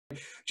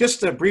Just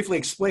to briefly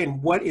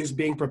explain what is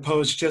being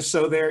proposed, just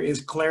so there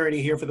is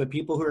clarity here for the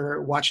people who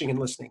are watching and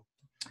listening.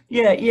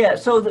 Yeah.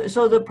 So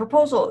the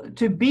proposal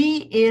to be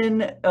in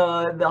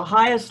the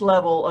highest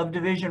level of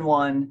Division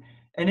I,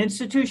 an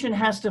institution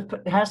has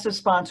to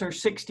sponsor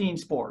 16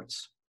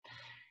 sports,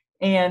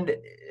 and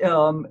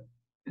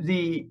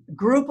the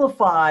group of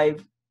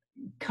 5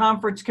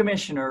 conference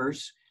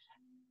commissioners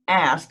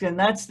asked, and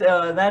that's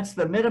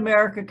the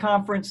Mid-America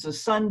Conference, the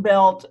Sun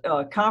Belt,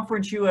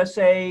 Conference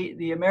USA,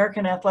 the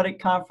American Athletic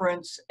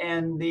Conference,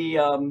 and the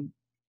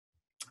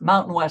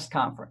Mountain West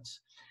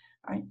Conference.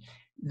 Right?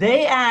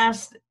 They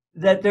asked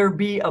that there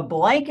be a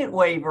blanket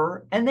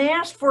waiver, and they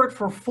asked for it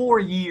for 4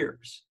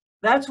 years.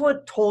 That's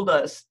what told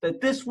us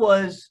that this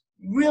was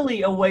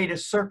really a way to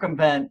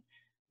circumvent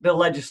the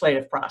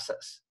legislative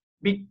process,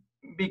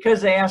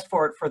 because they asked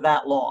for it for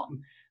that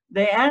long.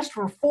 They asked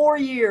for 4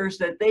 years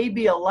that they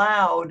be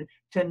allowed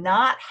to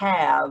not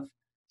have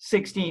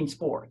 16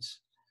 sports.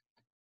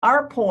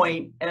 Our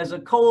point as a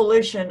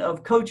coalition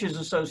of coaches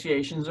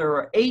associations, there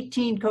are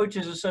 18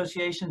 coaches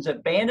associations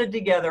that banded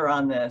together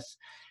on this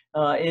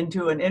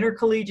into an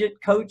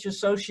intercollegiate coach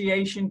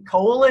association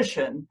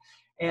coalition.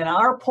 And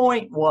our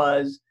point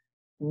was,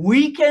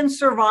 we can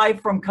survive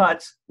from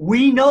cuts.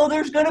 We know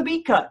there's going to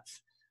be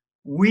cuts.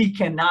 We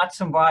cannot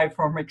survive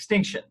from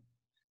extinction.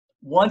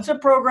 Once a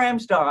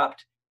program's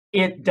dropped,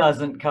 it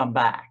doesn't come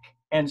back.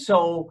 And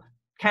so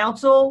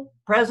council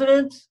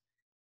presidents,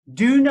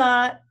 do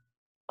not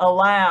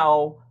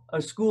allow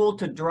a school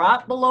to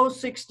drop below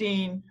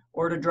 16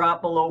 or to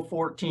drop below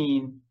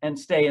 14 and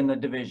stay in the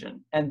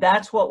division. And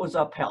that's what was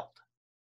upheld.